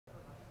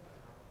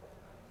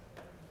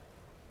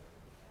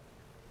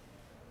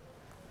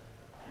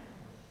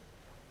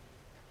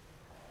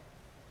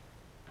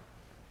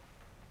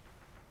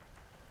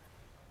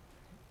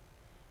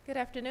Good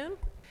afternoon.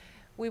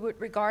 We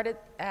would regard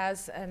it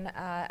as an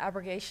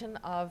abrogation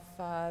of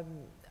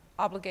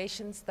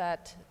obligations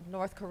that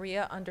North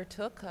Korea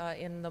undertook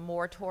in the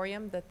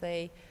moratorium that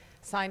they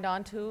signed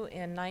on to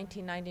in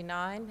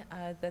 1999,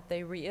 that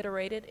they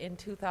reiterated in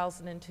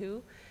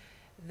 2002.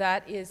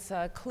 That is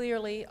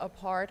clearly a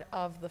part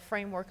of the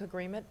framework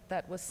agreement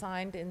that was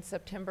signed in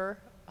September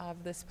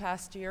of this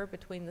past year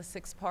between the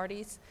 6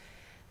 parties.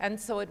 And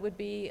so it would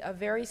be a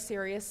very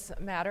serious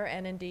matter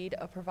and indeed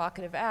a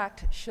provocative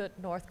act should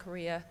North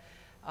Korea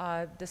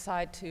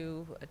decide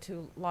to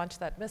launch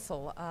that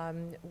missile.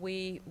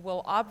 We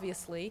will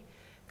obviously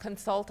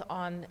consult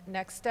on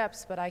next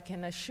steps, but I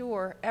can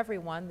assure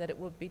everyone that it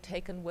will be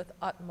taken with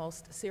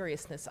utmost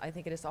seriousness. I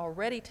think it is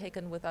already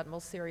taken with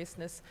utmost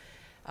seriousness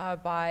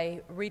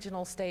by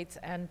regional states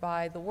and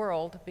by the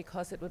world,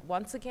 because it would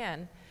once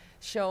again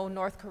show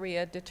North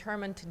Korea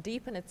determined to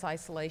deepen its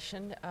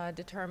isolation,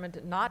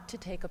 determined not to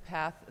take a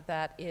path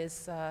that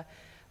is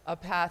a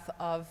path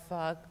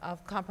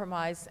of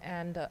compromise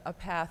and a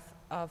path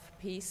of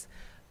peace,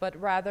 but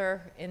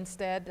rather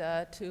instead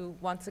to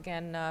once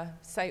again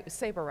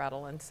saber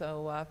rattle. And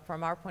so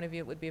from our point of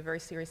view, it would be a very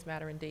serious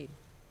matter indeed.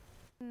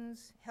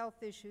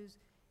 Health issues,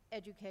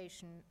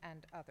 education,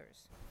 and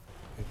others.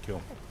 Thank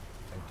you.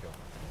 Thank you.